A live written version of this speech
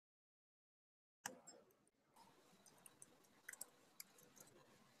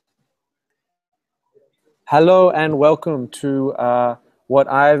Hello and welcome to what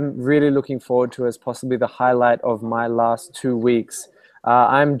I'm really looking forward to as possibly the highlight of my last 2 weeks.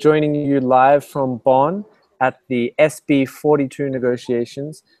 I'm joining you live from Bonn at the SB42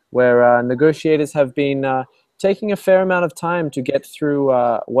 negotiations, where negotiators have been taking a fair amount of time to get through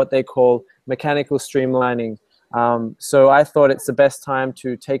what they call mechanical streamlining. So I thought it's the best time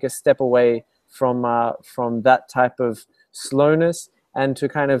to take a step away from that type of slowness and to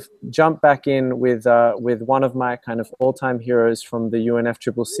kind of jump back in with one of my kind of all-time heroes from the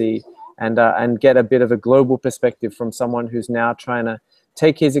UNFCCC and get a bit of a global perspective from someone who's now trying to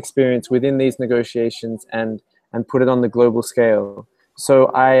take his experience within these negotiations and put it on the global scale. So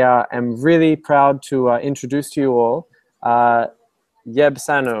I am really proud to introduce to you all Yeb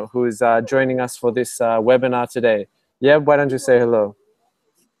Saño, who is joining us for this webinar today. Yeb, why don't you say hello?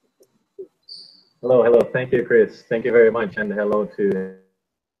 Hello. Thank you, Chris. Thank you very much, and hello to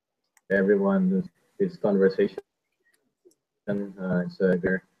everyone. This conversation. It's good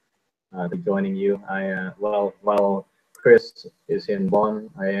to be joining you. While Chris is in Bonn,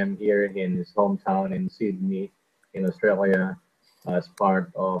 I am here in his hometown in Sydney, in Australia, as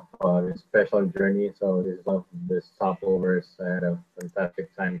part of this special journey. So this is one of the stopovers. I had a fantastic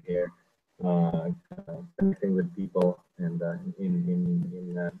time here, connecting with people and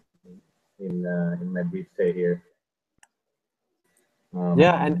in my brief stay here.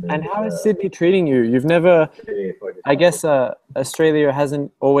 Yeah, and how is Sydney treating you? You've never, I guess Australia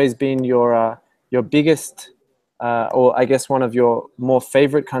hasn't always been your biggest, or I guess one of your more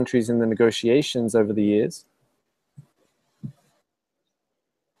favorite countries in the negotiations over the years.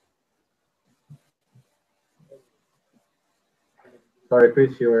 Sorry,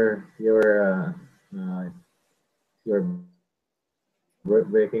 Chris, you're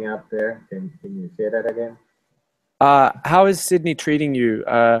breaking up there. Can you say that again? How is Sydney treating you?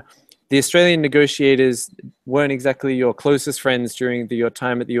 The Australian negotiators weren't exactly your closest friends during your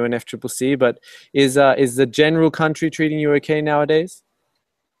time at the UNFCCC, but is the general country treating you okay nowadays?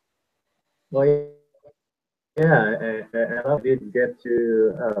 Well, yeah, I did get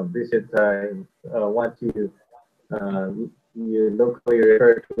to visit what you locally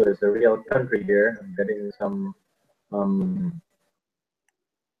refer to as a real country here. I'm getting some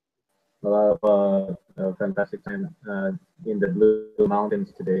a lot of fantastic time in the Blue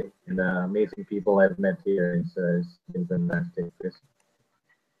Mountains today, and amazing people I've met here. It's been fantastic.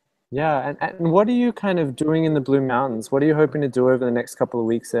 Yeah, and what are you kind of doing in the Blue Mountains? What are you hoping to do over the next couple of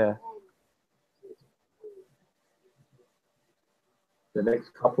weeks there? The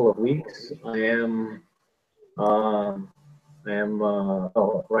next couple of weeks, right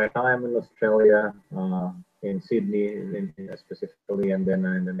now I'm in Australia, in Sydney, specifically, and then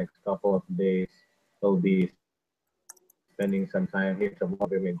in the next couple of days, I'll be spending some time here to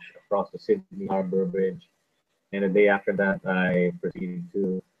pilgrimage across the Sydney Harbour Bridge, and the day after that, I proceed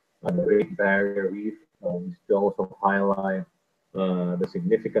to the Great Barrier Reef, to also highlight the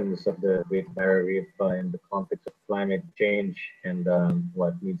significance of the Great Barrier Reef in the context of climate change and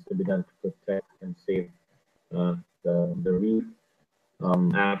what needs to be done to protect and save the reef.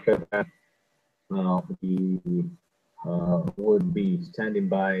 After that, we would be standing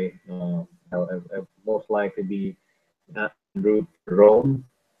by, most likely be en route to Rome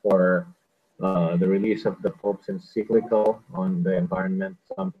for the release of the Pope's encyclical on the environment,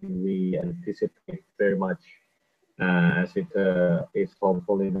 something we anticipate very much, as it is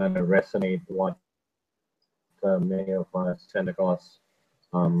hopefully going to resonate what many of us send across,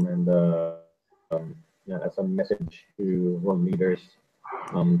 and as a message to world leaders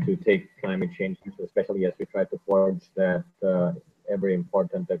to take climate change, especially as we try to forge that ever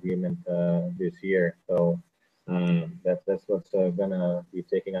important agreement this year. So that's what's gonna be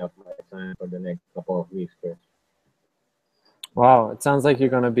taking up my time for the next couple of weeks, Chris. Wow, it sounds like you're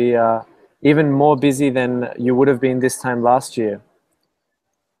going to be even more busy than you would have been this time last year.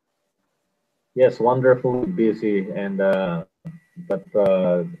 Yes, wonderfully busy, and but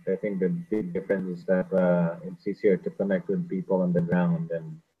I think the big difference is that it's easier to connect with people on the ground,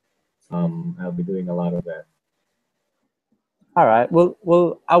 and I'll be doing a lot of that. All right.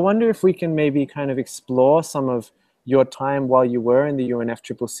 Well, I wonder if we can maybe kind of explore some of your time while you were in the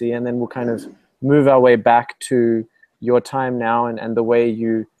UNFCCC, and then we'll kind of move our way back to your time now and the way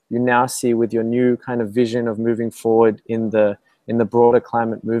you now see with your new kind of vision of moving forward in the broader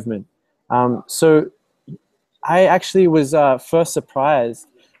climate movement. So I actually was first surprised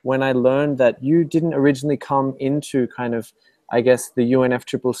when I learned that you didn't originally come into kind of, I guess, the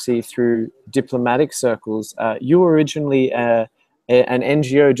UNFCCC through diplomatic circles. You were originally an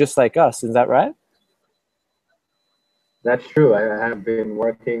NGO just like us, is that right? That's true. I have been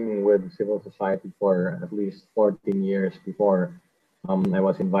working with civil society for at least 14 years before I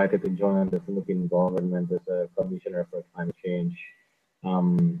was invited to join the Philippine government as a commissioner for climate change.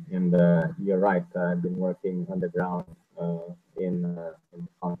 And you're right, I've been working on the ground in the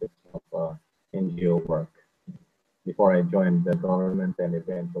context of NGO work before I joined the government and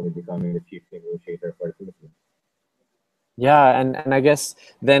eventually becoming the chief negotiator for the Philippines. Yeah, and I guess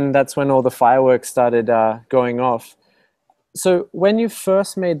then that's when all the fireworks started going off. So when you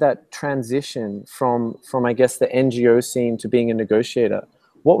first made that transition from I guess the NGO scene to being a negotiator,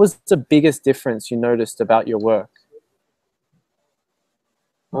 what was the biggest difference you noticed about your work?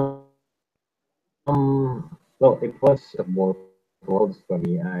 Well, it was both worlds for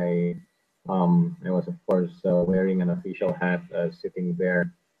me. I was, of course, wearing an official hat, sitting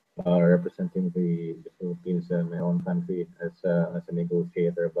there, representing the Philippines, my own country, as a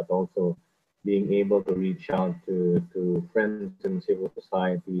negotiator, but also being able to reach out to friends in civil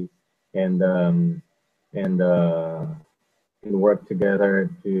society and and uh, and work together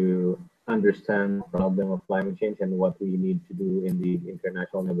to understand the problem of climate change and what we need to do in the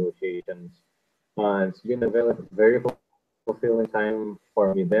international negotiations. It's been a very fulfilling time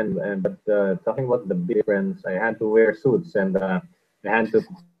for me then. And but talking about the big difference, I had to wear suits and I had to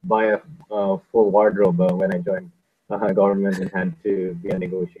buy a full wardrobe when I joined government and had to be a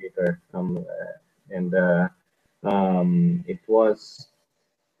negotiator. And it was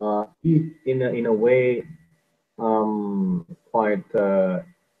in a way quite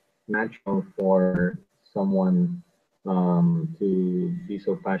natural for someone to be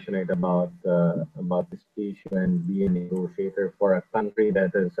so passionate about this issue and be a negotiator for a country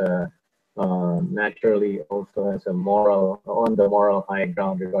that is naturally also has a moral on the moral high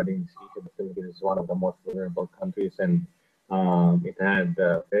ground regarding this issue. The Philippines is one of the most vulnerable countries, and it had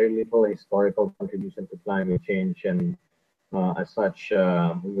very little historical contribution to climate change, and as such,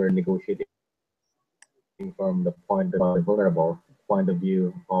 we were negotiating from the point of the vulnerable point of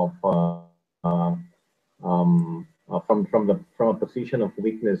view of from a position of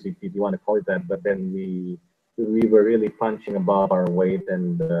weakness, if you want to call it that. But then we were really punching above our weight,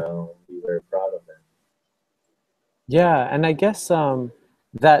 and we were proud of that. Yeah, and I guess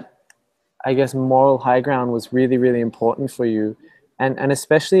that I guess moral high ground was really really important for you, and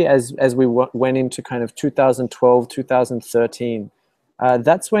especially as we went into kind of 2012 2013,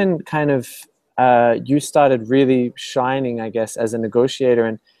 that's when kind of you started really shining, I guess, as a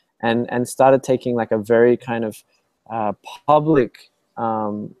negotiator and started taking like a very kind of uh, public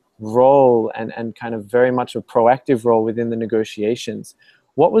role and kind of very much a proactive role within the negotiations.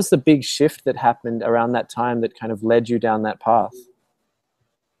 What was the big shift that happened around that time that kind of led you down that path?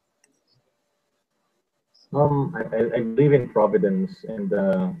 I believe in providence, and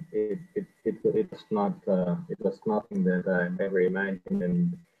it was nothing that I never imagined,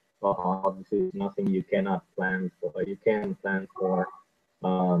 and obviously it's nothing you cannot plan for. You can plan for.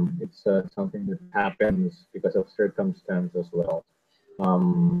 It's something that happens because of circumstance as well.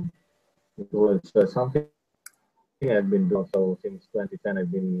 Um, it was something I've been doing also since 2010.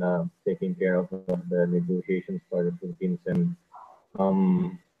 I've been taking care of the negotiations for the Philippines, and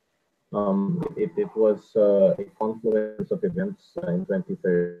um, it was a confluence of events in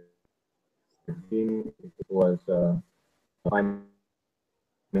 2013. It was climate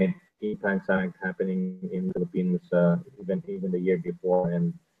impacts act happening in the Philippines, even the year before,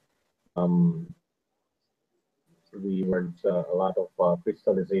 and um, we were a lot of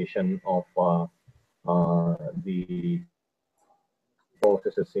crystallization of the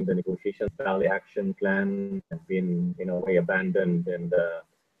processes in the negotiation. Valley Action Plan had been, in a way, abandoned, and a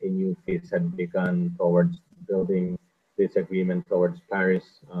new phase had begun towards building this agreement towards Paris.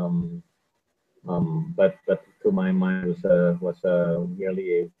 But to my mind, was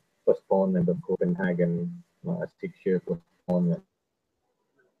merely a postponement of Copenhagen, a 6 year postponement.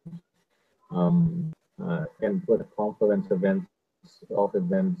 And with a confluence of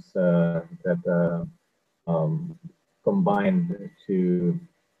events that combined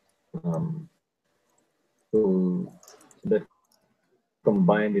um, to that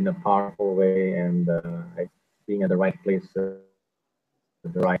combined in a powerful way, and being at the right place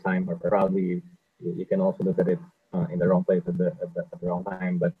at the right time, or probably you can also look at it in the wrong place at the wrong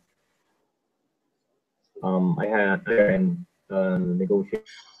time. But I had and negotiate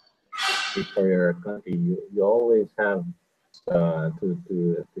for your country. You always have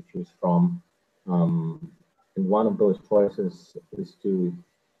to choose from, um, and one of those choices is to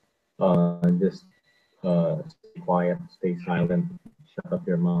just stay quiet, stay silent, shut up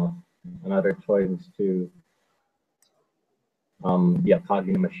your mouth. Another choice is to be a cog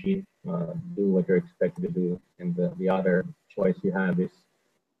in a machine, do what you're expected to do, and the other choice you have is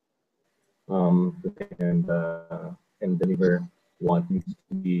to take and deliver what needs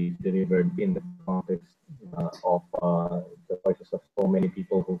to be delivered in the context of the voices of so many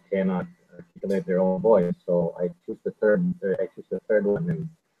people who cannot articulate their own voice. So I choose the third. I choose the third one,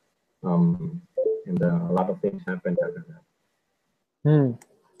 um, and a lot of things happened after that. Hmm.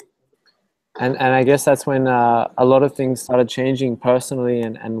 And I guess that's when a lot of things started changing personally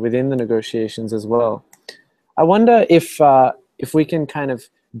and within the negotiations as well. I wonder if we can kind of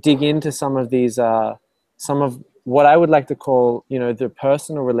dig into some of these, some of what I would like to call, you know, the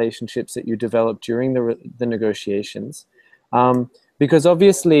personal relationships that you developed during the negotiations, because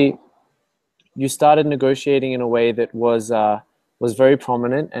obviously you started negotiating in a way that was very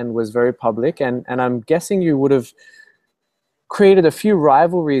prominent and was very public, and I'm guessing you would have created a few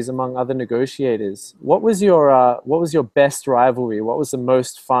rivalries among other negotiators. What was your best rivalry? What was the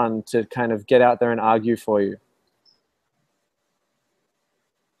most fun to kind of get out there and argue for you?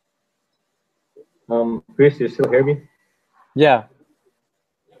 Chris, you still hear me? Yeah.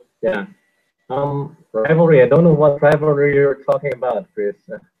 Yeah. Rivalry. I don't know what rivalry you're talking about, Chris.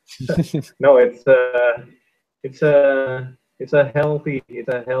 No, it's a healthy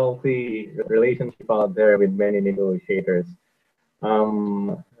relationship out there with many negotiators.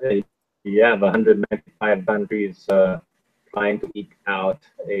 You have 195 countries trying to eke out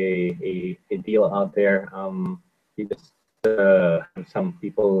a deal out there. You just have some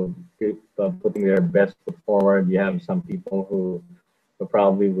people putting their best foot forward. You have some people who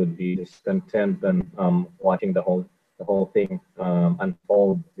probably would be discontent and watching the whole thing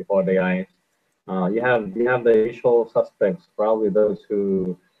unfold before their eyes. You have the usual suspects, probably those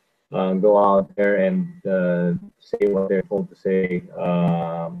who go out there and say what they're told to say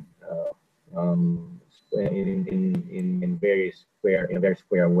in in a very square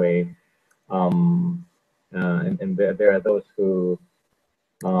way. And there are those who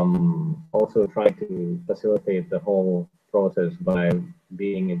also try to facilitate the whole process by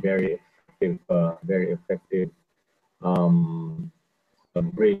being a very effective um,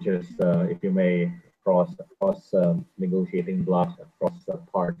 bridges, if you may, across negotiating blocks across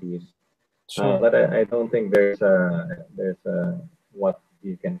parties. Sure. But I don't think there's a what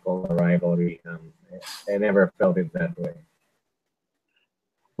you can call a rivalry. I never felt it that way.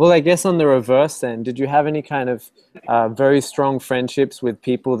 Well, I guess on the reverse then, did you have any kind of very strong friendships with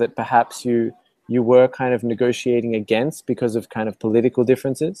people that perhaps you were kind of negotiating against because of kind of political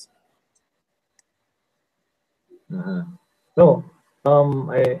differences? Uh-huh. So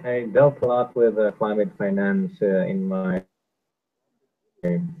I dealt a lot with climate finance in my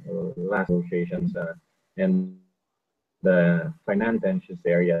last negotiations and the finance tensions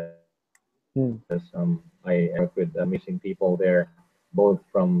areas. Hmm. I work with amazing people there, both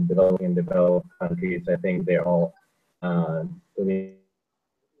from developing and developed countries. I think they're all doing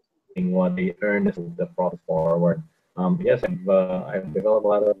what they earn to move the process forward. Yes, I've developed a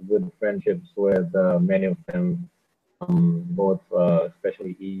lot of good friendships with many of them, both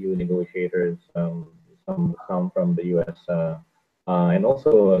especially EU negotiators, some from the US, and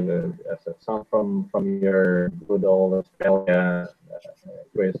also some from your good old Australia,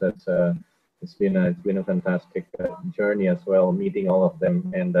 Chris. It's been a fantastic journey as well, meeting all of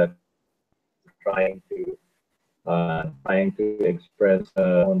them and trying to trying to express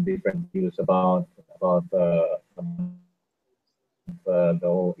on different views about the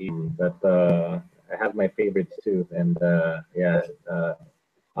whole issue. But I have my favorites too, and yeah,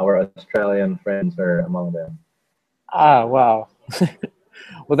 our Australian friends are among them. Ah, wow.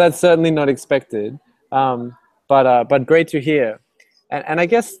 Well, that's certainly not expected, but great to hear. And I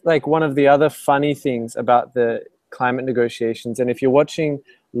guess like one of the other funny things about the climate negotiations, and if you're watching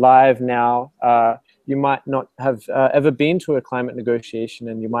live now, you might not have ever been to a climate negotiation,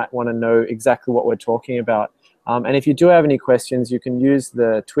 and you might want to know exactly what we're talking about. And if you do have any questions, you can use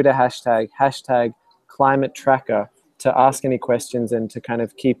the Twitter hashtag climate tracker to ask any questions and to kind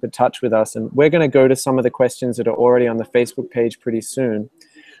of keep in touch with us. And we're going to go to some of the questions that are already on the Facebook page pretty soon.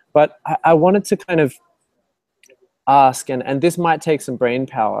 But I wanted to kind of ask, and this might take some brain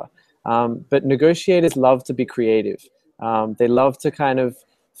power, but negotiators love to be creative. They love to kind of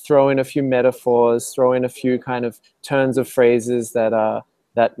throw in a few metaphors, throw in a few kind of turns of phrases that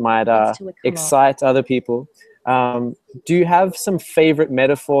might excite other people. Do you have some favorite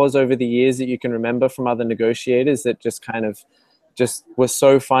metaphors over the years that you can remember from other negotiators that just kind of just was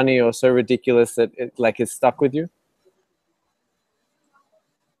so funny or so ridiculous that it like is stuck with you?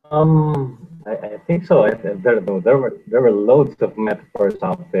 I think so. There were loads of metaphors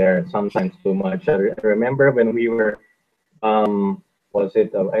out there, sometimes too much. I remember when we were Was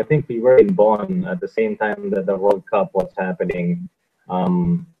it? I think we were in Bonn at the same time that the World Cup was happening.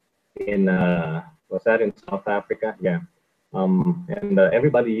 In Was that in South Africa? Yeah. And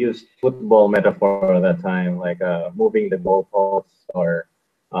everybody used football metaphor at that time, like moving the goalposts or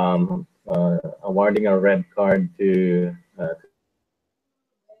awarding a red card to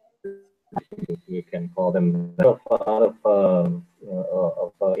you can call them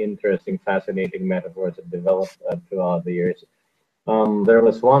interesting, fascinating metaphors that developed throughout the years. There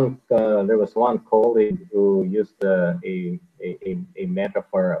was one colleague who used a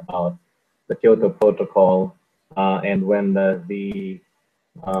metaphor about the Kyoto Protocol, and when the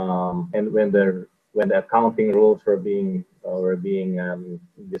accounting rules were being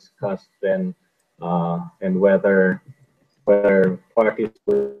discussed, then and whether parties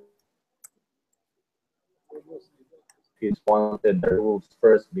wanted the rules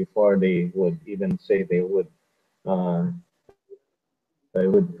first before they would even say uh, they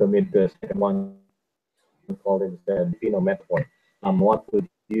would commit to a second one called instead Filipino metaphor. What would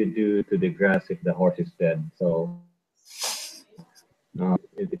you do to the grass if the horse is dead? So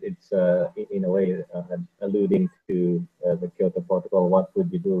it's in a way alluding to the Kyoto Protocol. What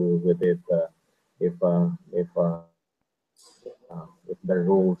would you do with it if uh, if uh, if the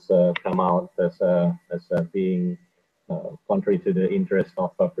rules come out as being contrary to the interest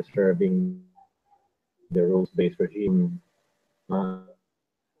of preserving the rules-based regime? Uh,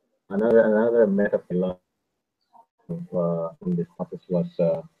 another metaphor I love in this process was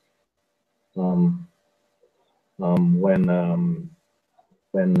um, um, when um,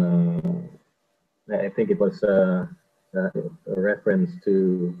 when I think it was a reference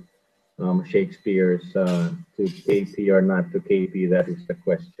to Shakespeare's to KP or not to KP. That is the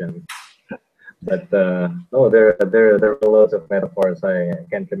question. But no, there are lots of metaphors. I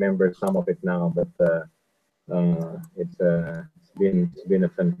can't remember some of it now, but it's been a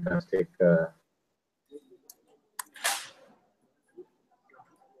fantastic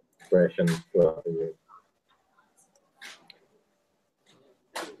expression throughout the years.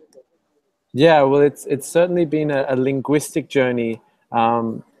 Yeah, well, it's certainly been a linguistic journey,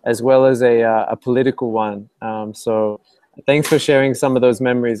 as well as a political one. So thanks for sharing some of those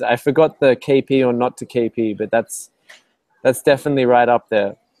memories. I forgot the KP or not to KP, but that's definitely right up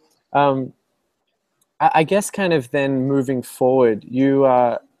there. Um, I guess kind of then moving forward,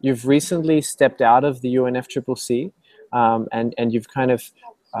 you've recently stepped out of the UNFCCC, and you've kind of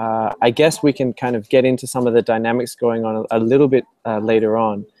I guess we can kind of get into some of the dynamics going on a little bit later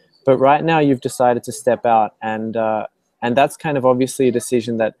on. But right now, you've decided to step out, and that's kind of obviously a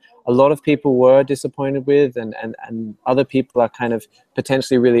decision that a lot of people were disappointed with, and other people are kind of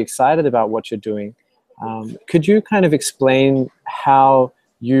potentially really excited about what you're doing. Could you kind of explain how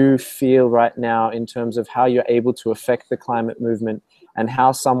you feel right now in terms of how you're able to affect the climate movement, and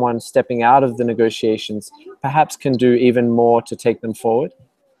how someone stepping out of the negotiations perhaps can do even more to take them forward?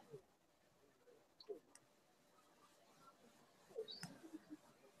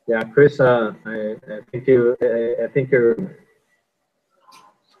 Yeah, Chris, I think you're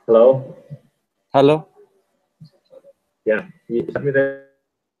hello. Hello? Yeah, you got me there.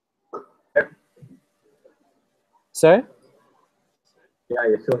 Sorry? Yeah,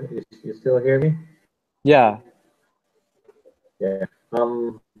 you still hear me? Yeah. Yeah.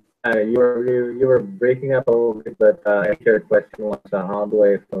 You were breaking up a little bit, but I think your question was how do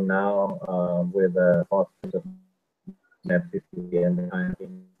I feel now with the prospects of net 50 and the time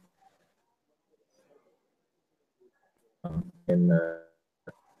in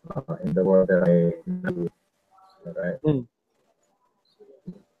the world that I do, right? Mm.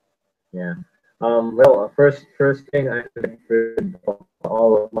 Yeah. Well, first thing I get rid of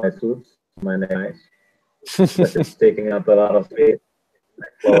all of my suits, my neckties, because it's taking up a lot of space, my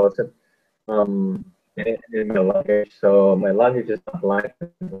closet, um, in my luggage. So my luggage is not light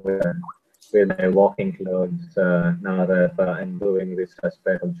with my walking clothes. Now that I'm doing this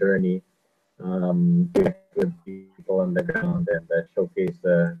special journey, with people on the ground and showcase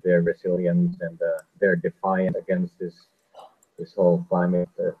their resilience and their defiance against this whole climate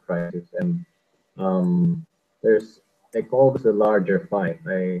crisis. And um, there's I call this a larger fight.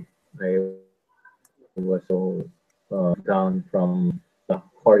 I was so down from the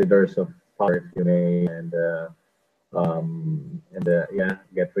corridors of power, if you may, and yeah,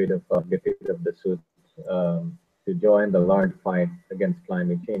 get rid of the suit to join the large fight against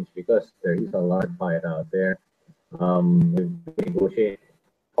climate change, because there is a large fight out there. We negotiate.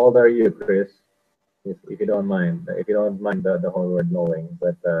 How old are you, Chris? If you don't mind, if you don't mind the whole word knowing,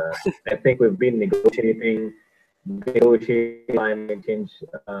 but I think we've been negotiating climate change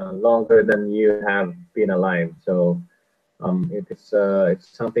longer than you have been alive. So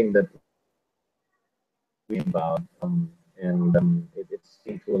it's something that we about, it's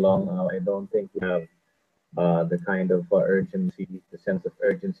been too long now. I don't think we have the kind of urgency, the sense of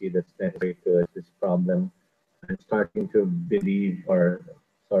urgency that's necessary to address this problem. I'm starting to believe, or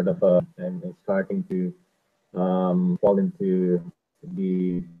sort of, I'm starting to fall into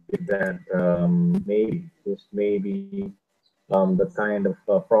the that maybe the kind of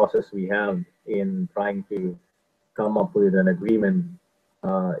process we have in trying to come up with an agreement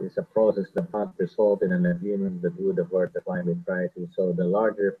is a process that not result in an agreement that would avert the climate crisis. So the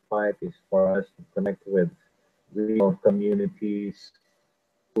larger fight is for us to connect with real communities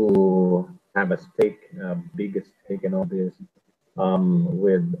who have a stake, biggest stake in all this,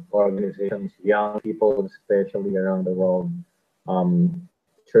 with organizations, young people, especially around the world, um,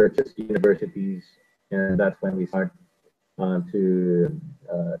 churches, universities, and that's when we start to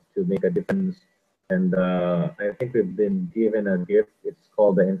make a difference. And I think we've been given a gift. It's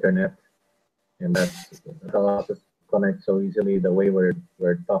called the internet, and that allows us to connect so easily. The way we're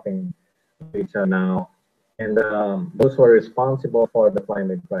talking to each other now, and those who are responsible for the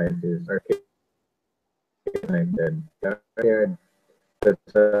climate crisis are connected. They're scared that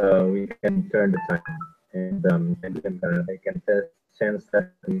we can turn the time, and they can sense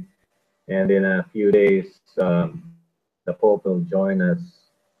that, and in a few days, the Pope will join us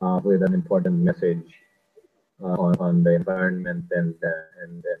with an important message on the environment and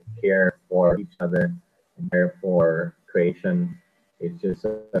care for each other, and care for creation. It's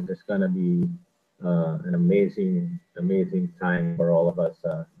gonna be an amazing time for all of us,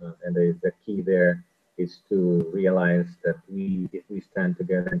 and the key there is to realize that if we stand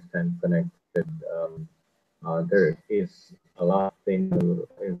together and stand connected, there is a lot of things,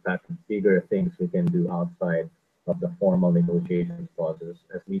 in fact, bigger things we can do outside of the formal negotiations process,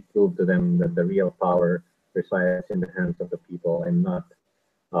 as we prove to them that the real power resides in the hands of the people, and not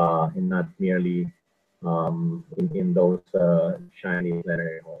merely in those shiny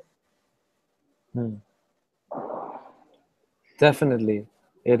plenary halls. Hmm. Definitely.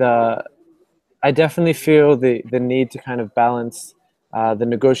 I definitely feel the need to kind of balance the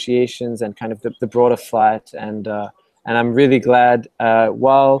negotiations and kind of the broader fight, and I'm really glad.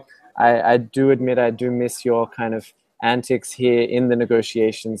 While I do admit I do miss your kind of antics here in the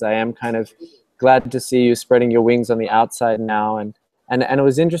negotiations, I am kind of glad to see you spreading your wings on the outside now, and it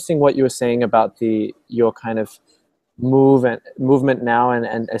was interesting what you were saying about your kind of movement now,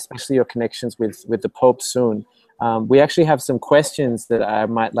 and especially your connections with the Pope soon. We actually have some questions that I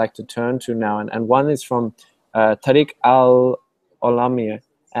might like to turn to now, and one is from Tariq Al Olamir,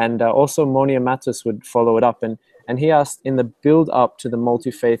 and also Monia Matus would follow it up, and he asked, in the build up to the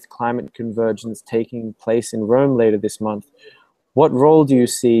multi-faith climate convergence taking place in Rome later this month, what role do you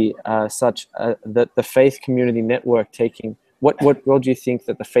see that the faith community network taking? What role do you think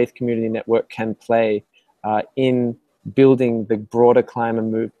that the faith community network can play in building the broader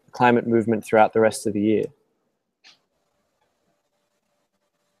climate movement throughout the rest of the year?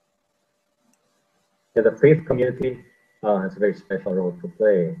 Yeah, the faith community has a very special role to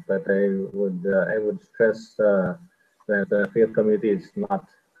play, but I would stress that the faith community is not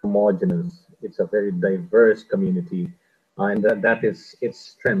homogeneous. It's a very diverse community, and that is its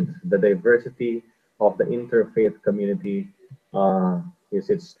strength. The diversity of the interfaith community is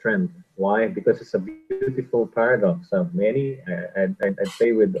its strength. Why? Because it's a beautiful paradox. I'd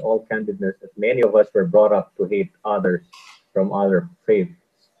say with all candidness that many of us were brought up to hate others from other faiths,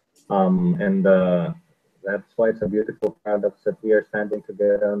 and that's why it's a beautiful paradox that we are standing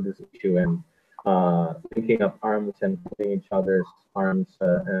together on this issue, and linking up arms and putting each other's arms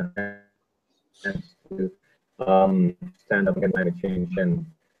and to stand up against climate change. And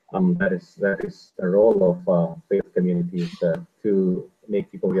that is the role of faith communities, to make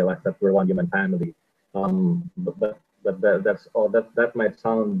people realize that we're one human family. That's all. That might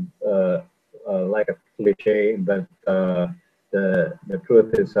sound like a cliche, but the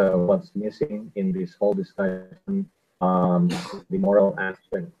truth is, what's missing in this whole discussion, the moral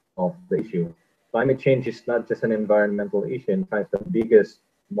aspect of the issue. Climate change is not just an environmental issue. In fact, the biggest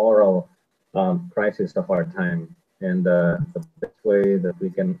moral crisis of our time. And the best way that we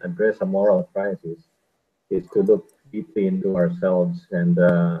can address a moral crisis is to look deeply into ourselves, and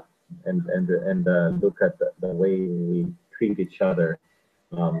look at the way we treat each other,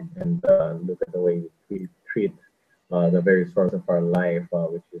 and look at the way we treat the very source of our life,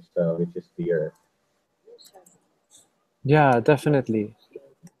 which is the earth. Yeah, definitely.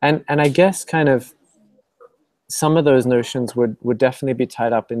 And I guess kind of some of those notions would definitely be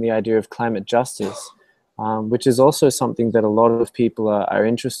tied up in the idea of climate justice, which is also something that a lot of people are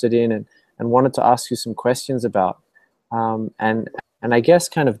interested in, and wanted to ask you some questions about. And I guess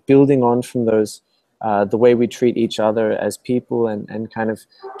kind of building on from those, the way we treat each other as people, and kind of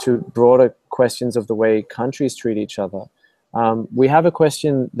to broader questions of the way countries treat each other. We have a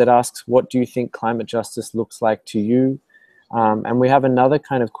question that asks, what do you think climate justice looks like to you? And we have another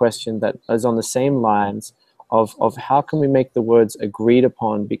kind of question that is on the same lines of how can we make the words agreed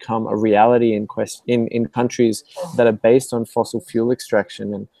upon become a reality in countries that are based on fossil fuel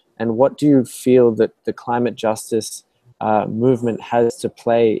extraction? And what do you feel that the climate justice movement has to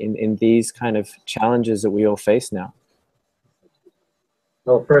play in these kind of challenges that we all face now?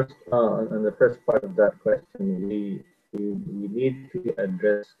 Well, first, on the first part of that question, we need to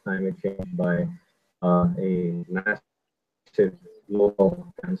address climate change by a massive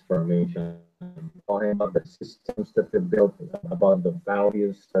global transformation. Talking about the systems that we built, about the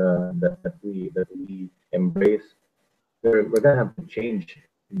values that we embrace, we're gonna have to change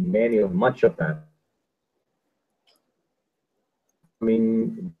much of that. I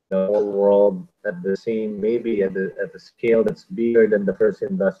mean, the whole world at the same, maybe at the scale that's bigger than the first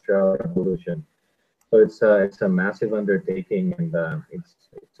industrial revolution. So it's a massive undertaking, and it's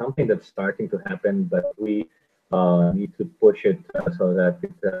something that's starting to happen, but we need to push it so that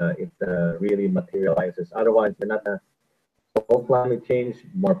it really materializes. Otherwise, we're not gonna solve climate change.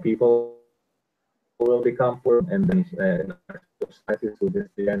 More people will become poor, and then our societies will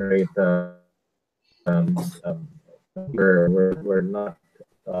just degenerate. Um, um, we're not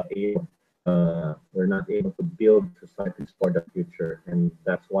we're not able to build societies for the future, and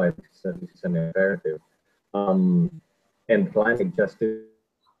that's why this is an imperative. Um, and climate justice.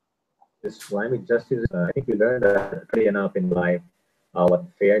 I think we learned that early enough in life what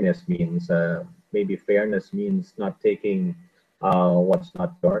fairness means. Maybe fairness means not taking what's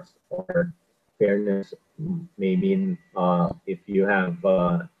not yours, or fairness may mean if you have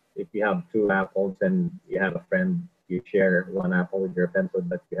two apples and you have a friend, you share one apple with your friend so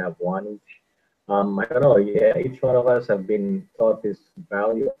that you have one each. I don't know. Yeah, each one of us have been taught this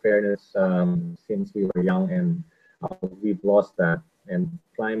value of fairness since we were young, and we've lost that. And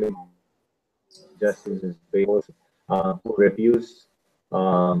climate justice is those who refuse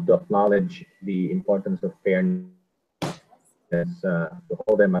to acknowledge the importance of fairness, to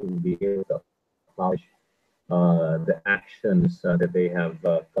hold them up, to be able to acknowledge the actions that they have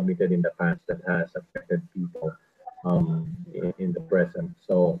committed in the past that has affected people in the present.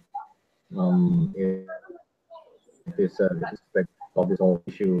 So this aspect of this whole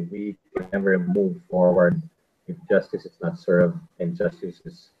issue, we can never move forward if justice is not served, and justice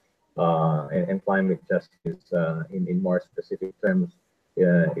is and climate justice in more specific terms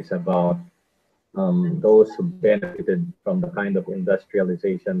is about those who benefited from the kind of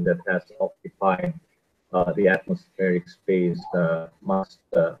industrialization that has occupied the atmospheric space must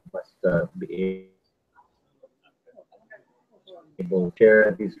be able to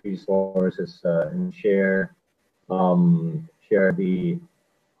share these resources and share the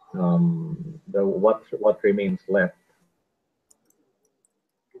what remains left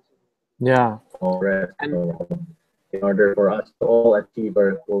Yeah. for the rest of And the world in order for us to all achieve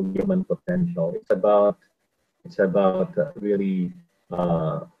our full human potential. It's about really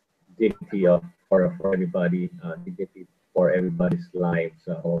dignity for everybody, dignity for everybody's lives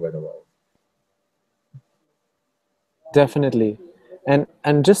all over the world. definitely.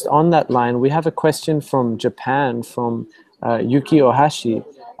 And just on that line, we have a question from Japan, from Yuki Ohashi,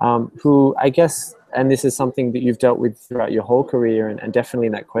 who I guess, and this is something that you've dealt with throughout your whole career, and definitely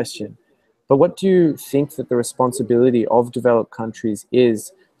in that question. But what do you think that the responsibility of developed countries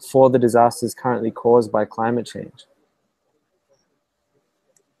is for the disasters currently caused by climate change?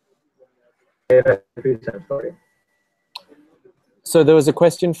 Please, I'm sorry. So there was a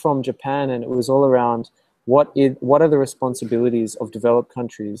question from Japan, and it was all around what are the responsibilities of developed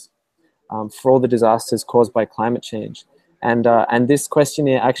countries for all the disasters caused by climate change? And this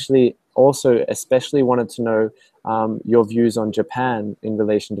questionnaire actually also especially wanted to know your views on Japan in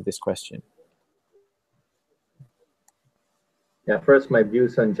relation to this question. Yeah, first, my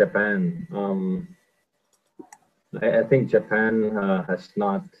views on Japan. I think Japan has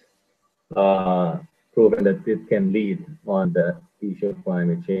not uh, proven that it can lead on the issue of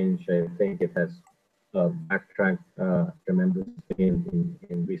climate change. I think it has backtracked tremendously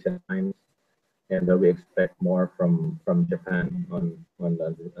in recent times, and we expect more from Japan on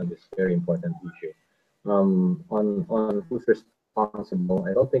this very important issue. On who's responsible,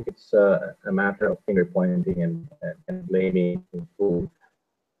 I don't think it's a matter of finger pointing and blaming who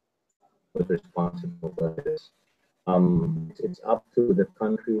was responsible for this. It's up to the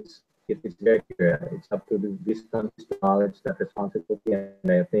countries. It's very clear. It's up to these countries to acknowledge that responsibility.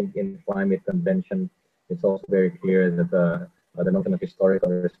 And I think in climate convention, it's also very clear that the notion of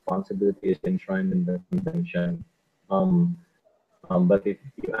historical responsibility is enshrined in the convention. Um, but if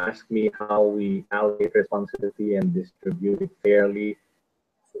you ask me how we allocate responsibility and distribute it fairly,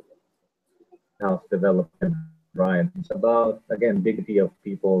 health development, right? It's about, again, dignity of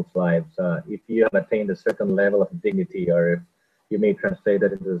people's lives. If you have attained a certain level of dignity, or if you may translate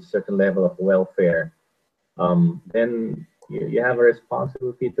that into a certain level of welfare, then you have a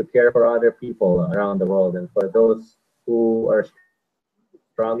responsibility to care for other people around the world. And for those who are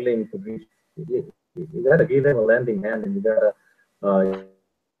struggling to reach, you gotta give them a lending hand, and you gotta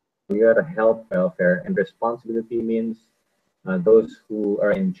help welfare. And responsibility means those who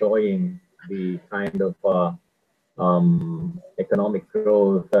are enjoying the kind of economic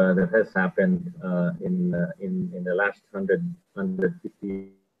growth that has happened in the last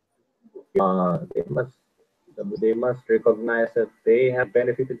 150. They must recognize that they have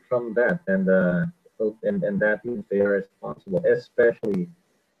benefited from that, and that means they are responsible, especially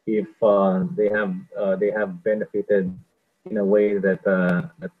if they have benefited in a way that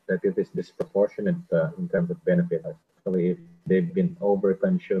it is disproportionate in terms of benefit, especially if they've been over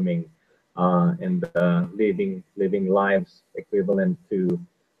consuming and living lives equivalent to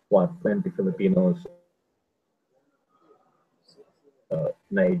what 20 Filipinos,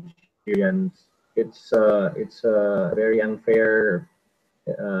 Nigerians. It's a very unfair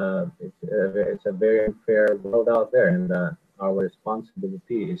it's a very unfair world out there, and our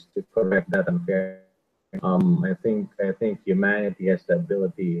responsibility is to correct that unfair. I think humanity has the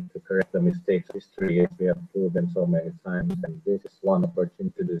ability to correct the mistakes of history, as we have proven so many times, and this is one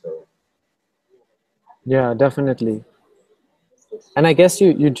opportunity to do so. Yeah, definitely. And I guess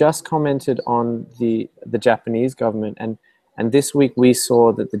you just commented on the Japanese government, and this week we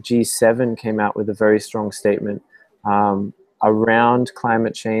saw that the G7 came out with a very strong statement around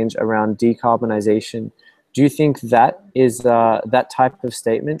climate change, around decarbonization. Do you think that is that type of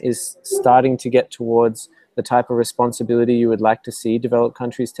statement is starting to get towards the type of responsibility you would like to see developed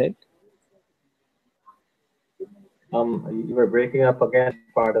countries take? You were breaking up again.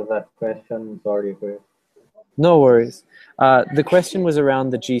 Part of that question. Sorry, Chris. No worries. The question was around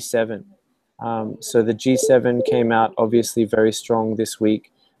the G7. So the G7 came out obviously very strong this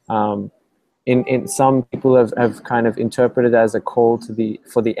week. In some people have kind of interpreted as a call to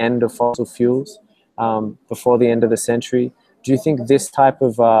for the end of fossil fuels before the end of the century. Do you think this type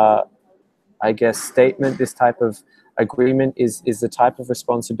of I guess statement, this type of agreement is the type of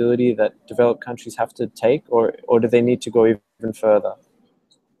responsibility that developed countries have to take, or do they need to go even further?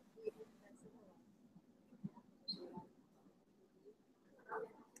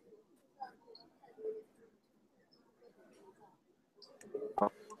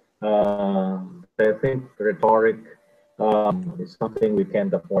 I think rhetoric is something we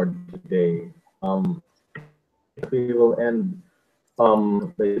can't afford today. If we will end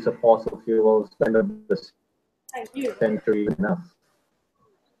the use of fossil fuels by the end of the century, enough.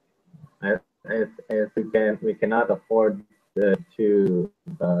 I, we cannot afford to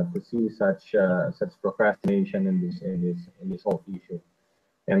see such procrastination in this whole issue.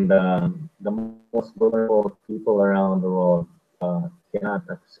 And the most vulnerable people around the world cannot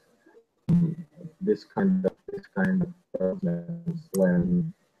accept this kind of problems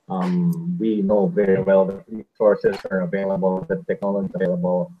when we know very well that resources are available, that technology is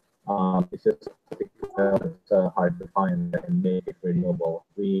available. It's just it's hard to find and make it renewable.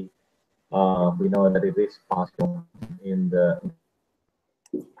 We know that it is possible in the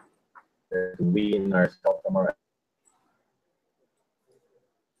to wean ourselves from our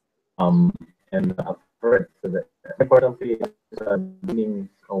um and for the importantly is weaning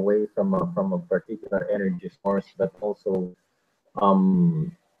away from a particular energy source, but also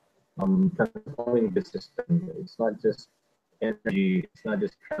um transforming the system. It's not just energy, it's not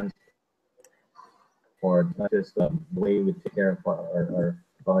just transport, it's not just the way we take care of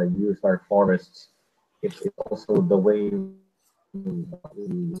or use our forests. It's also the way we have a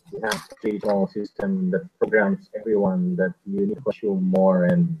educational system that programs everyone that you need to consume more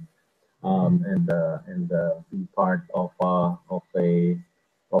and be part of a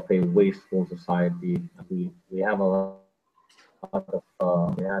wasteful society. We have a lot of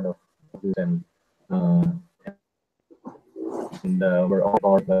issues uh, and we're all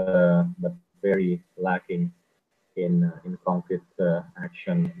about but very lacking in concrete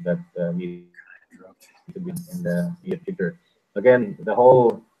action that needs to be in the near future. Again, the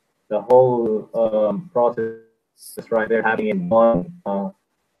whole process right there happening in Bonn.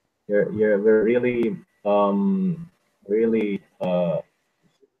 We're really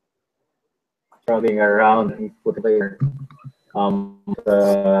struggling around and put there. Um,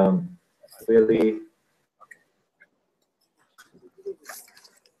 uh, really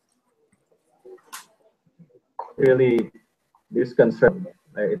really disconcerting.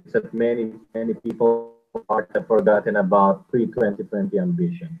 It's that many people have forgotten about pre-2020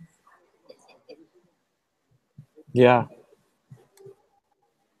 ambition. Yeah,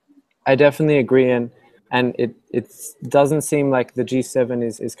 I definitely agree, and it doesn't seem like the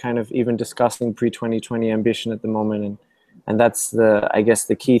G7 is kind of even discussing pre-2020 ambition at the moment, and that's the, I guess,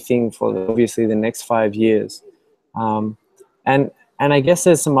 the key thing for obviously the next 5 years. Um, and and I guess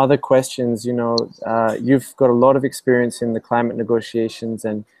there's some other questions. You know, you've got a lot of experience in the climate negotiations,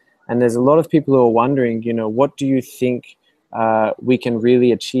 and there's a lot of people who are wondering, you know, what do you think we can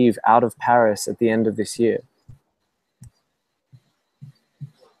really achieve out of Paris at the end of this year?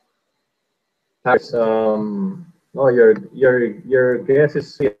 Paris, oh, your guess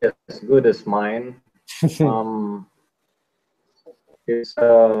is as good as mine. Um, it's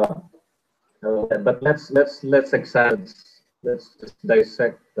but let's examine, let's just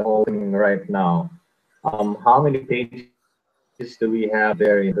dissect the whole thing right now. How many pages do we have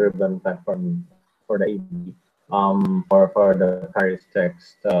there in the urban platform for the AD? For the Paris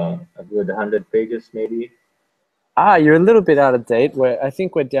text, a good 100 pages maybe. Ah, you're a little bit out of date. I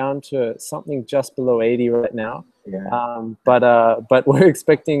think we're down to something just below 80 right now. Yeah. But we're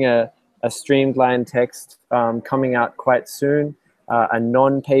expecting a streamlined text coming out quite soon. A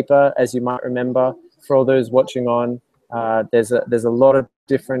non-paper, as you might remember, for all those watching on. There's a lot of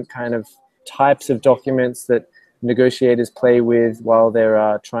different kind of types of documents that negotiators play with while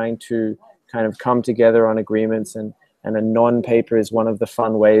they're trying to kind of come together on agreements, and a non-paper is one of the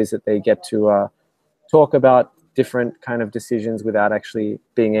fun ways that they get to talk about different kind of decisions without actually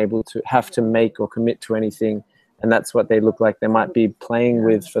being able to have to make or commit to anything. And that's what they look like they might be playing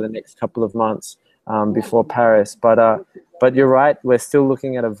with for the next couple of months before Paris. But you're right, we're still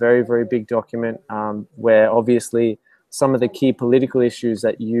looking at a very, very big document where obviously some of the key political issues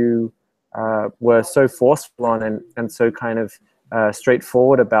that you were so forceful on and so kind of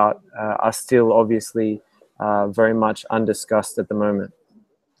straightforward about are still obviously very much undiscussed at the moment.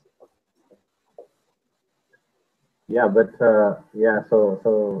 Yeah, but yeah, so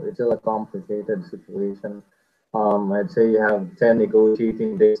it's still a complicated situation. I'd say you have 10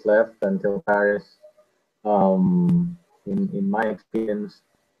 negotiating days left until Paris. In my experience,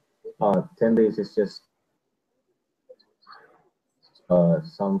 10 days is just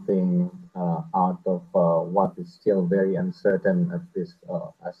something out of what is still very uncertain at this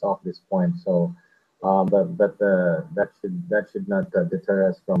as of this point. So, but that should not deter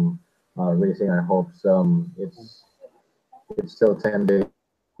us from raising our hopes. It's still 10 days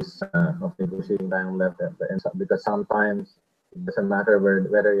of negotiating time left, because sometimes it doesn't matter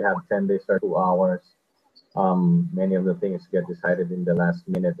whether you have 10 days or 2 hours. Many of the things get decided in the last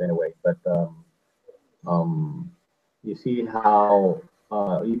minute anyway. But um, you see how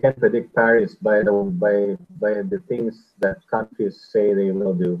you can predict Paris by the things that countries say they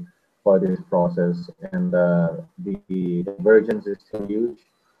will do for this process, and the divergence is still huge.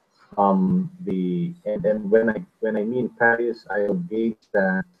 And when I mean Paris, I will gauge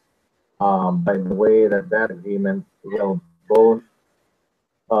that by the way that agreement will both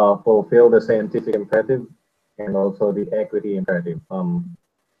fulfill the scientific imperative and also the equity imperative,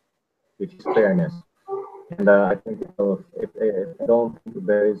 which is fairness. And I think if I don't think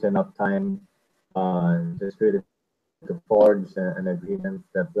there is enough time, just really to forge an agreement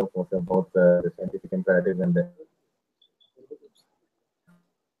that will fulfill both the scientific imperative and the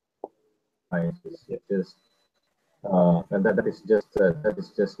science. It's just and that is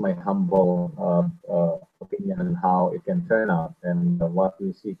just my humble opinion on how it can turn out, and what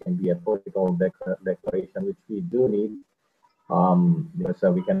we see can be a political declaration, which we do need,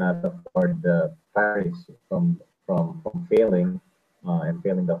 because we cannot afford Paris from failing and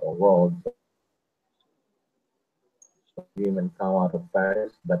failing the whole world. So agreement come out of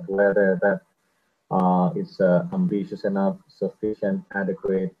Paris, but whether that is ambitious enough, sufficient,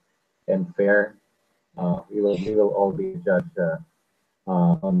 adequate, and fair, we will all be judged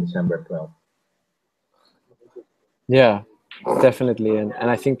on December 12th. Yeah, definitely. And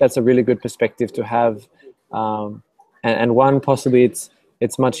I think that's a really good perspective to have. And one, possibly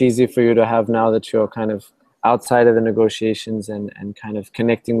it's much easier for you to have now that you're kind of outside of the negotiations and kind of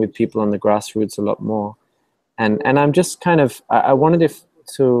connecting with people on the grassroots a lot more. And I'm just kind of, I wanted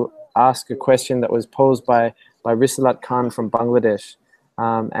to ask a question that was posed by Risalat Khan from Bangladesh.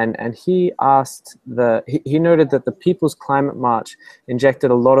 And he asked he noted that the People's Climate March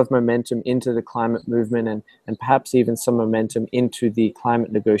injected a lot of momentum into the climate movement, and perhaps even some momentum into the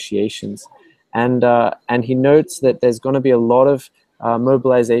climate negotiations. And he notes that there's going to be a lot of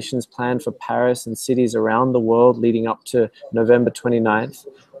mobilizations planned for Paris and cities around the world leading up to November 29th.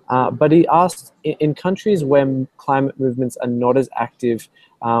 But he asked, in countries where climate movements are not as active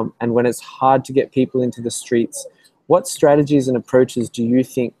and when it's hard to get people into the streets, what strategies and approaches do you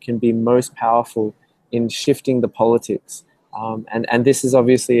think can be most powerful in shifting the politics? And this is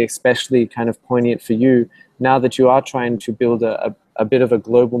obviously especially kind of poignant for you now that you are trying to build a bit of a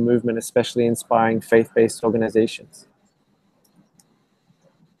global movement, especially inspiring faith-based organizations.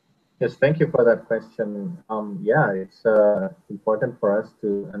 Yes, thank you for that question. Yeah, it's important for us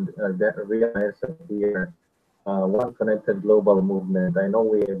to realize that we are one connected global movement. I know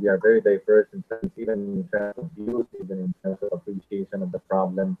we are very diverse in terms, even in terms of views, even in terms of appreciation of the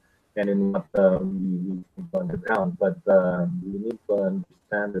problem and in what we think on the ground. But we need to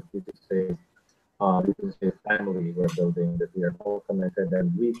understand that this is a family we're building, that we are all connected,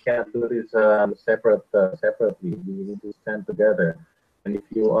 and we can't do this separately. We need to stand together. And if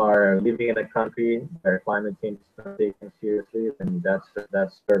you are living in a country where climate change is not taken seriously, then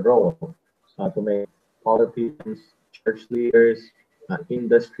that's their role to make politicians, church leaders,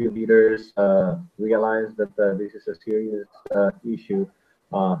 industry leaders realize that this is a serious issue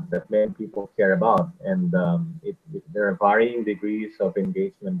that many people care about. And there are varying degrees of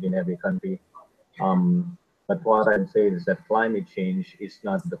engagement in every country. But what I'd say is that climate change is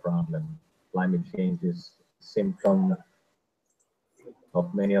not the problem. Climate change is a symptom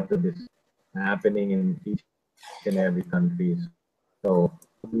of many of the diseases happening in each and every country. So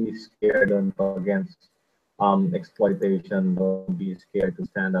don't be scared, don't go against exploitation, don't be scared to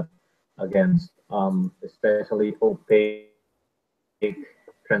stand up against especially opaque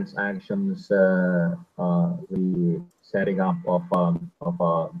transactions, the setting up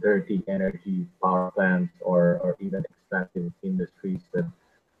of dirty energy power plants or even extractive industries that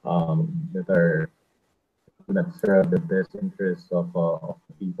are that serve the best interests of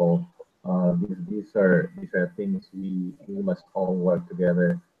people. These are things we must all work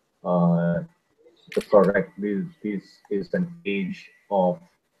together to correct. This is an age of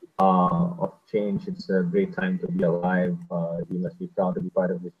change. It's a great time to be alive. We must be proud to be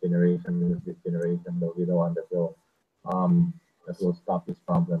part of this generation. Because this generation will be the one that will stop this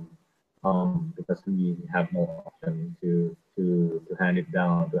problem. Because we have no option to hand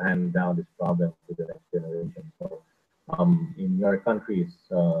down this problem to the next generation. So, in your countries,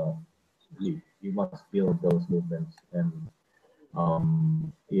 you must build those movements, and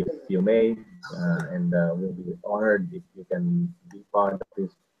if you may, and we'll be honored if you can be part of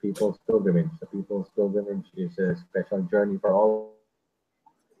this people's pilgrimage. The people's pilgrimage is a special journey for all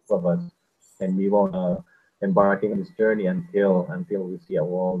of us, and we won't embarking on this journey until we see a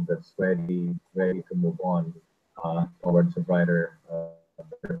world that's ready to move on towards a better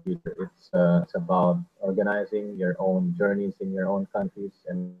future. It's about organizing your own journeys in your own countries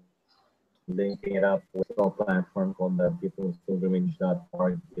and linking it up with a platform called the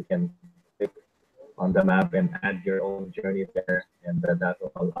peoplespilgrimage.org. You can click on the map and add your own journey there, and that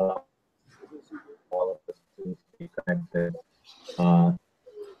will allow all of us to stay connected.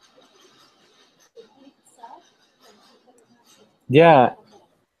 Yeah,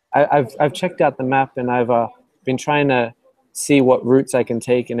 I've checked out the map and I've been trying to see what routes I can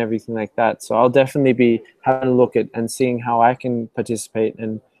take and everything like that. So I'll definitely be having a look at and seeing how I can participate,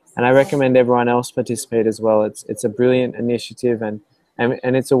 and I recommend everyone else participate as well. It's a brilliant initiative, and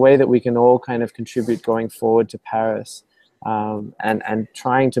it's a way that we can all kind of contribute going forward to Paris, and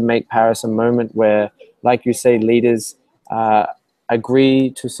trying to make Paris a moment where, like you say, leaders agree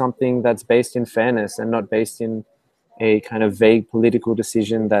to something that's based in fairness and not based in a kind of vague political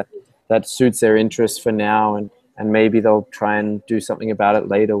decision that suits their interests for now, and maybe they'll try and do something about it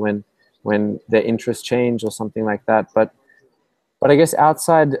later when their interests change or something like that. But I guess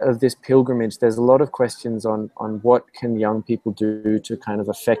outside of this pilgrimage, there's a lot of questions on what can young people do to kind of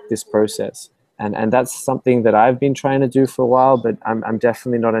affect this process. And that's something that I've been trying to do for a while, but I'm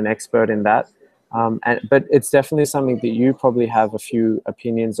definitely not an expert in that. But it's definitely something that you probably have a few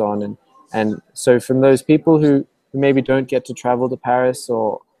opinions on. And so from those people who maybe don't get to travel to Paris,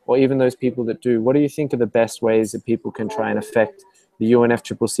 or even those people that do, what do you think are the best ways that people can try and affect the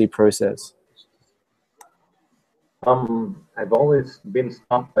UNFCCC process? I've always been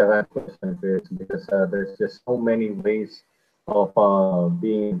stumped by that question, Chris, because there's just so many ways of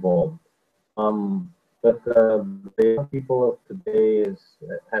being involved. But the young people of today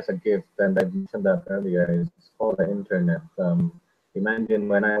has a gift, and I mentioned that earlier. It's called the internet. Imagine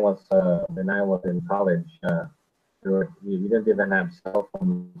when I was in college, we didn't even have cell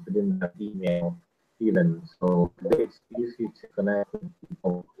phones, we didn't have email even. So today it's easy to connect with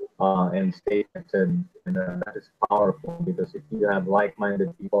people and stay connected, and that is powerful because if you have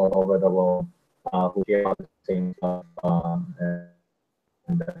like-minded people all over the world who share the same stuff, and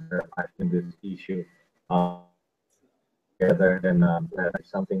are passionate in this issue together, then that is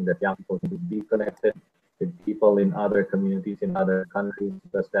something that young people need to be connected with people in other communities, in other countries,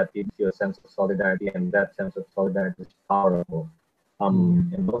 because that gives you a sense of solidarity, and that sense of solidarity is powerful.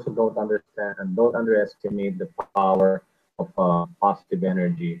 And also don't underestimate the power of positive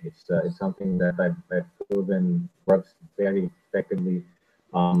energy. It's something that I've proven works very effectively.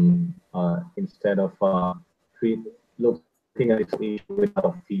 Instead of treat looking at this issue with a lot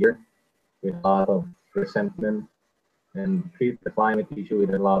of fear, with a lot of resentment, and treat the climate issue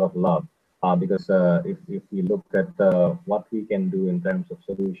with a lot of love. Because if we look at what we can do in terms of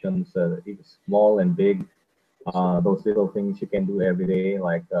solutions, it's small and big, those little things you can do every day,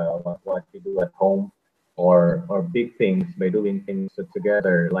 like what you do at home, or big things by doing things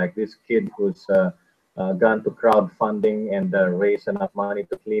together. Like this kid who's gone to crowdfunding and raise enough money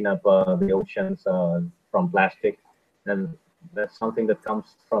to clean up the oceans from plastic, and that's something that comes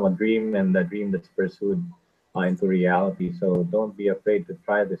from a dream, and a dream that's pursued into reality. So don't be afraid to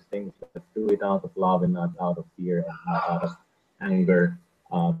try these things, but do it out of love and not out of fear and not out of anger,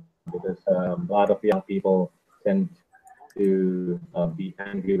 because a lot of young people tend to be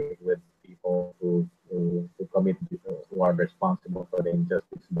angry with people who commit who are responsible for the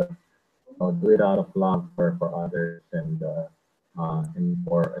injustice. But do it out of love for others, and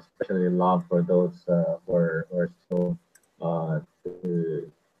for especially love for those who are still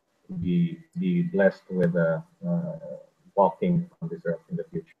to be blessed with walking on this earth in the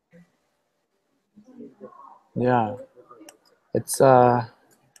future. Yeah, it's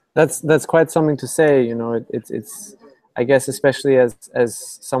that's quite something to say. You know, it's I guess, especially as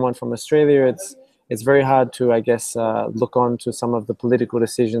someone from Australia, it's very hard to, I guess, look on to some of the political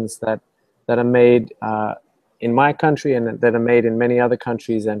decisions that are made in my country and that are made in many other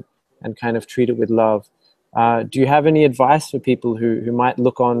countries, and kind of treat it with love. Do you have any advice for people who might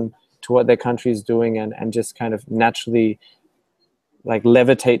look on to what their country is doing, and just kind of naturally like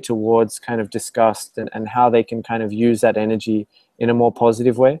levitate towards kind of disgust, and how they can kind of use that energy in a more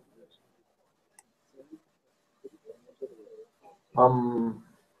positive way? Um,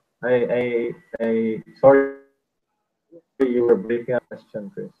 I sorry, you were breaking up question,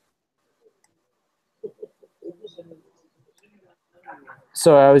 Chris.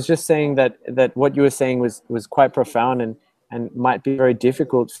 So I was just saying that what you were saying was quite profound, and might be very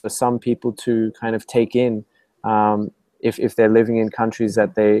difficult for some people to kind of take in, if they're living in countries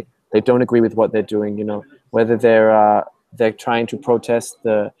that they don't agree with what they're doing. You know, whether they're trying to protest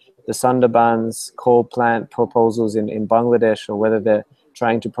the Sundarbans coal plant proposals in Bangladesh, or whether they're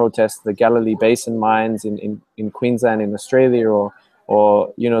trying to protest the Galilee Basin mines in Queensland in Australia,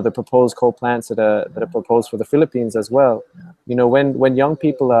 or you know, the proposed coal plants that are proposed for the Philippines as well. You know, when young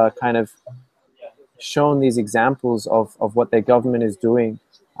people are kind of shown these examples of what their government is doing,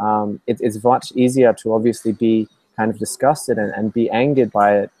 it's much easier to obviously be kind of disgusted and be angered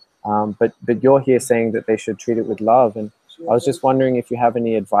by it. But you're here saying that they should treat it with love, and I was just wondering if you have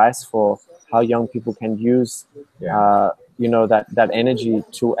any advice for how young people can use, Yeah, you know, that energy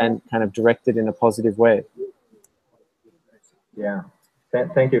to, and kind of direct it in a positive way. yeah.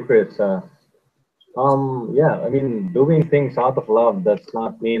 Thank you, Chris. Yeah, I mean, doing things out of love does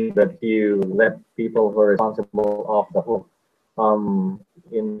not mean that you let people who are responsible off the hook.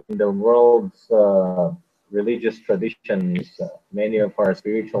 In the world's religious traditions, many of our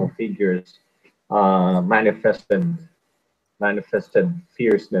spiritual figures manifested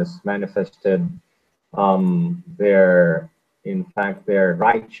fierceness, manifested their, in fact, their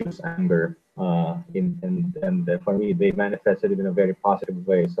righteous anger. And for me, they manifested it in a very positive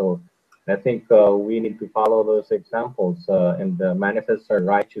way. So I think we need to follow those examples and manifest our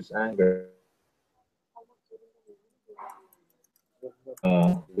righteous anger.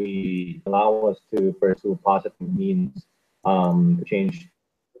 We allow us to pursue positive means to change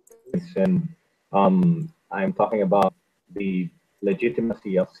things. And I'm talking about the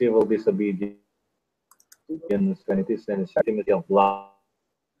legitimacy of civil disobedience when it is in legitimacy of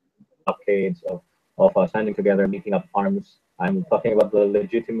blockades, of standing together, making up arms. I'm talking about the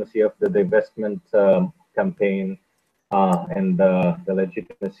legitimacy of the divestment campaign, and the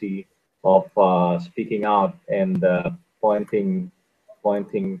legitimacy of speaking out and pointing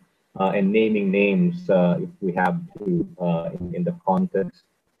and naming names if we have to, in the context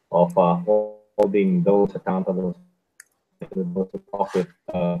of holding those accountable, those who profit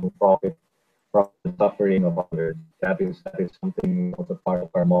from the suffering of others. That is something also part of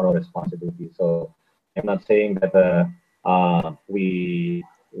our moral responsibility. So I'm not saying that we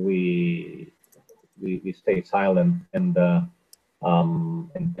stay silent and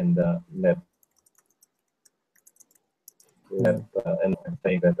let that and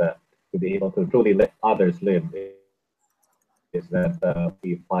saying that to be able to truly let others live is that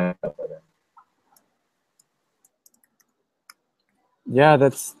we fight for them. Yeah,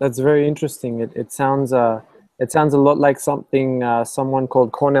 that's very interesting. It sounds a lot like something someone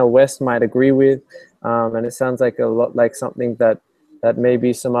called Cornel West might agree with, and it sounds like a lot like something that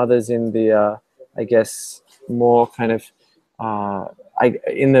maybe some others in the I guess more kind of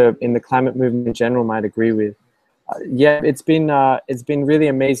in the climate movement in general might agree with. Yeah, it's been really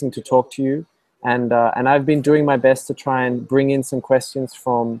amazing to talk to you, and I've been doing my best to try and bring in some questions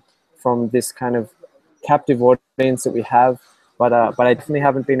from this kind of captive audience that we have, but I definitely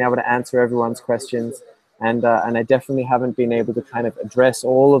haven't been able to answer everyone's questions, and I definitely haven't been able to kind of address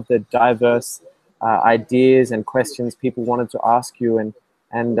all of the diverse ideas and questions people wanted to ask you, and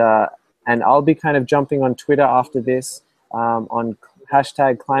and I'll be kind of jumping on Twitter after this on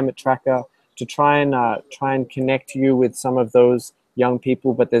hashtag Climate Tracker to try and connect you with some of those young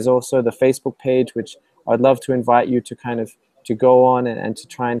people. But there's also the Facebook page, which I'd love to invite you to kind of to go on and to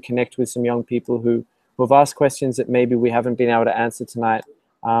try and connect with some young people who have asked questions that maybe we haven't been able to answer tonight.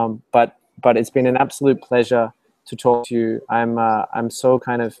 But it's been an absolute pleasure to talk to you. I'm so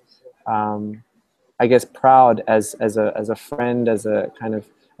kind of I guess proud as a friend, as a kind of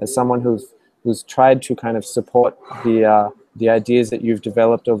as someone who's tried to kind of support the ideas that you've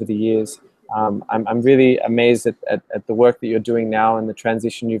developed over the years. I'm really amazed at the work that you're doing now and the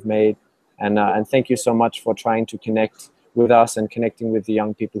transition you've made, and thank you so much for trying to connect with us and connecting with the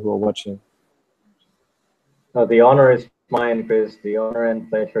young people who are watching. The honor is mine, Chris. The honor and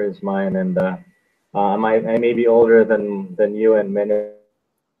pleasure is mine, and I may be older than you and many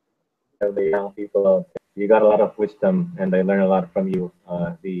of the young people out there. You got a lot of wisdom, and I learn a lot from you.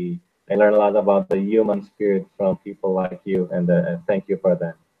 I learn a lot about the human spirit from people like you, and thank you for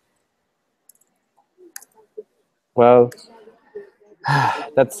that. Well,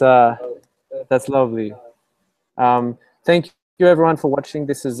 that's lovely. Thank you everyone for watching.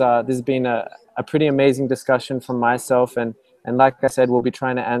 This has been a pretty amazing discussion from myself, and like I said, we'll be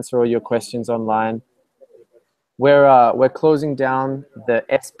trying to answer all your questions online. We're closing down the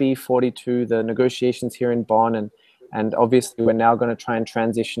SB 42, the negotiations here in Bonn, and obviously we're now going to try and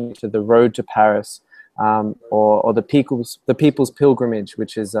transition to the road to Paris, or the people's pilgrimage,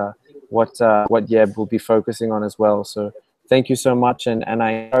 which is what Yeb will be focusing on as well. So thank you so much, and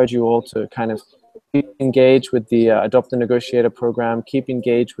I encourage you all to kind of keep engaged with the Adopt the Negotiator program, keep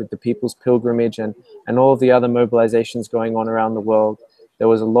engaged with the People's Pilgrimage and all the other mobilizations going on around the world. There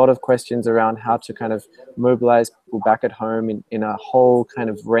was a lot of questions around how to kind of mobilize people back at home in a whole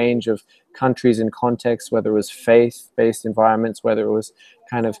kind of range of countries and contexts, whether it was faith-based environments, whether it was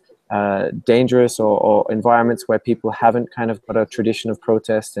kind of dangerous or environments where people haven't kind of got a tradition of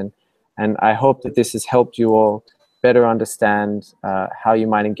protest. And I hope that this has helped you all better understand how you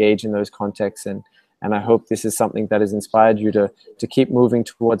might engage in those contexts. And I hope this is something that has inspired you to keep moving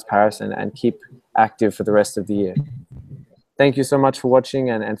towards Paris and keep active for the rest of the year. Thank you so much for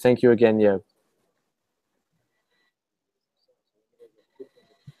watching, and thank you again, Yeb.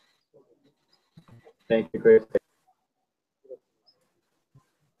 Thank you, Chris.